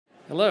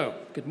Hello,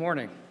 good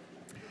morning.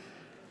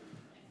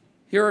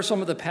 Here are some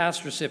of the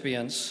past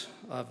recipients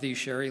of the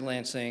Sherry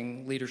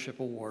Lansing Leadership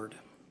Award.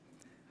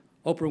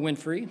 Oprah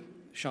Winfrey,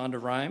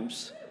 Shonda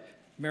Rhimes,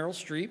 Meryl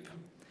Streep,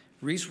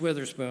 Reese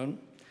Witherspoon,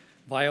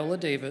 Viola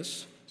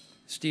Davis,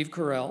 Steve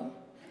Carrell,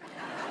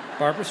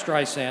 Barbara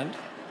Streisand,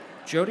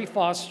 Jodie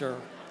Foster,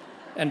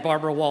 and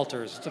Barbara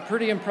Walters. It's a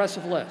pretty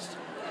impressive list.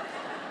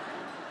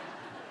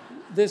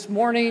 This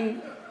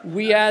morning,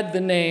 we add the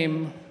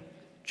name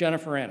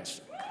Jennifer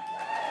Aniston,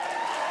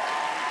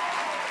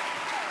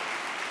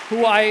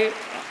 who I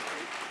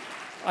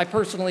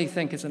personally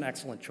think is an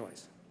excellent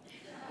choice.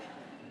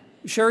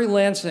 Sherry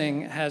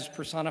Lansing has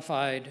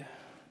personified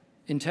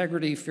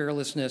integrity,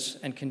 fearlessness,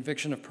 and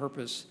conviction of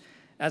purpose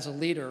as a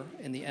leader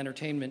in the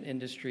entertainment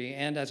industry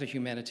and as a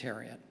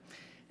humanitarian.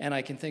 And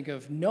I can think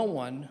of no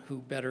one who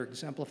better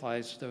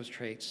exemplifies those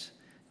traits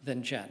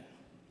than Jen.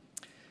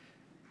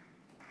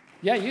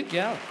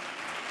 Yeah.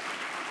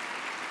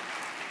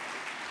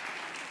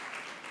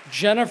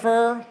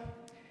 Jennifer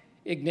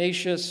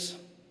Ignatius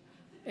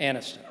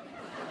Aniston.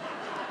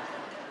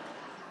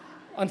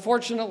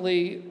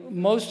 Unfortunately,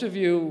 most of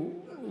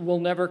you will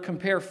never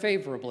compare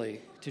favorably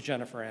to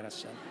Jennifer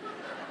Aniston,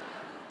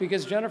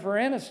 because Jennifer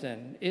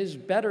Aniston is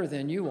better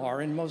than you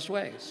are in most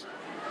ways.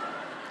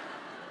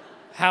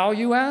 How,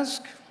 you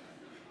ask?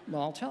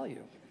 Well, I'll tell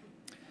you.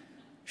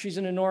 She's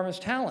an enormous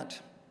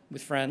talent,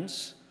 with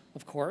Friends,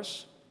 of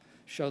course,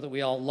 show that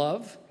we all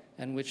love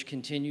and which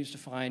continues to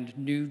find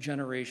new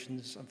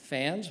generations of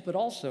fans, but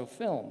also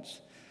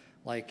films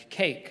like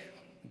Cake,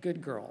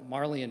 Good Girl,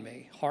 Marley and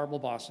Me, Horrible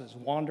Bosses,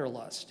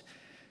 Wanderlust.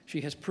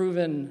 She has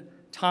proven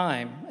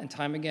time and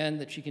time again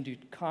that she can do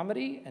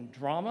comedy and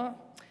drama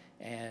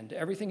and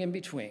everything in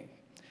between,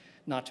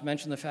 not to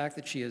mention the fact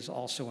that she is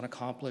also an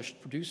accomplished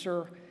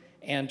producer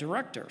and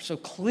director. So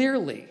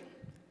clearly,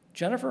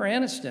 Jennifer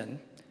Aniston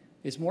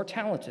is more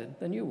talented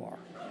than you are.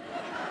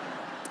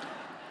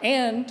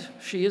 And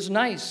she is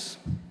nice,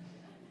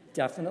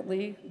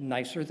 definitely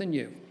nicer than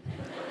you.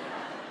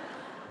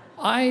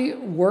 I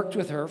worked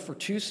with her for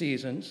 2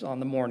 seasons on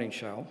the morning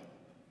show.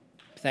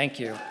 Thank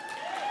you.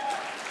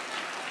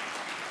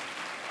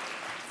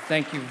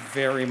 Thank you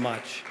very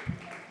much.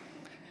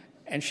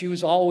 And she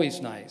was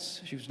always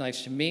nice. She was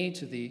nice to me,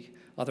 to the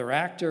other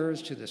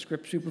actors, to the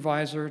script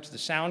supervisor, to the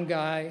sound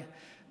guy,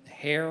 the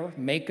hair,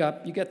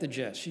 makeup, you get the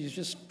gist.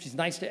 She's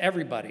nice to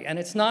everybody. And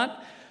it's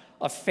not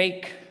a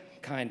fake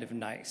kind of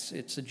nice.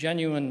 It's a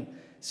genuine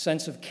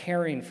sense of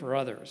caring for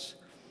others.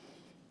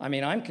 I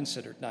mean, I'm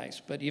considered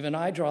nice, but even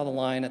I draw the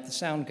line at the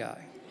sound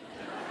guy.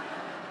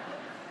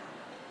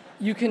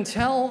 You can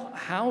tell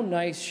how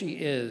nice she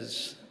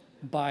is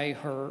by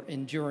her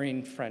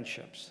enduring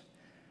friendships.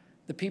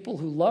 The people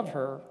who love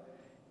her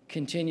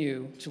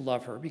continue to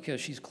love her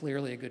because she's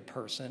clearly a good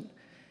person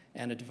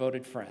and a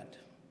devoted friend.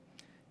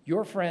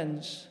 Your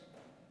friends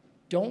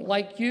don't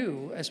like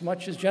you as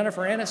much as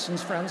Jennifer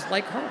Aniston's friends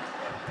like her.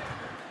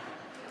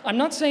 I'm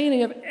not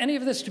saying any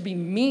of this to be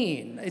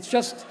mean. It's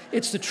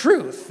the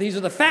truth. These are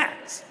the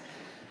facts.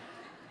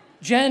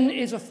 Jen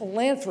is a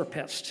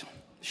philanthropist.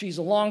 She's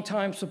a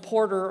longtime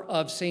supporter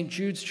of St.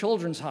 Jude's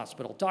Children's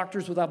Hospital,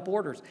 Doctors Without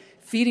Borders,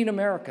 Feeding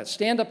America,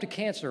 Stand Up to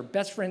Cancer,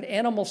 Best Friend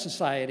Animal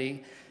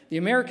Society, the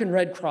American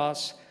Red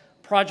Cross,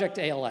 Project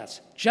ALS.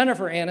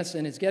 Jennifer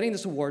Aniston is getting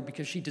this award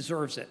because she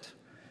deserves it.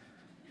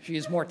 She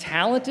is more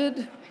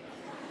talented,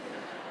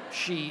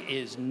 she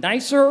is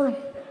nicer,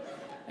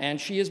 and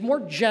she is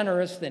more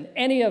generous than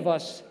any of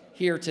us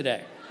here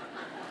today.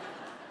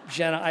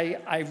 Jen,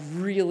 I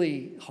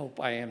really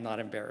hope I am not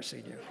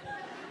embarrassing you.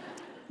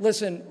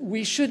 Listen,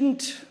 we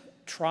shouldn't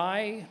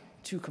try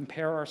to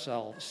compare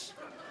ourselves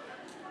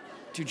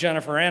to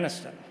Jennifer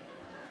Aniston.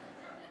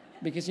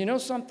 Because you know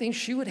something?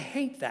 She would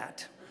hate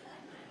that.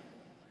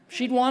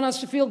 She'd want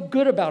us to feel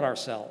good about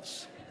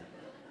ourselves.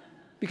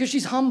 Because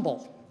she's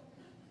humble.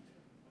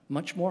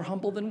 Much more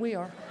humble than we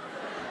are.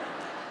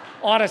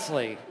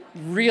 Honestly,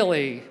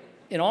 really,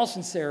 in all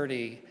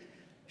sincerity,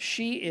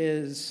 she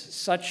is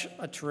such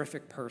a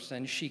terrific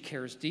person. She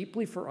cares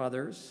deeply for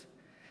others.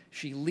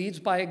 She leads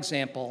by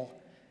example,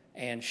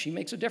 and she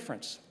makes a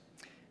difference.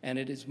 And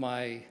it is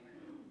my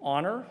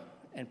honor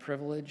and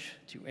privilege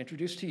to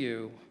introduce to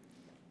you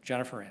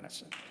Jennifer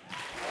Aniston.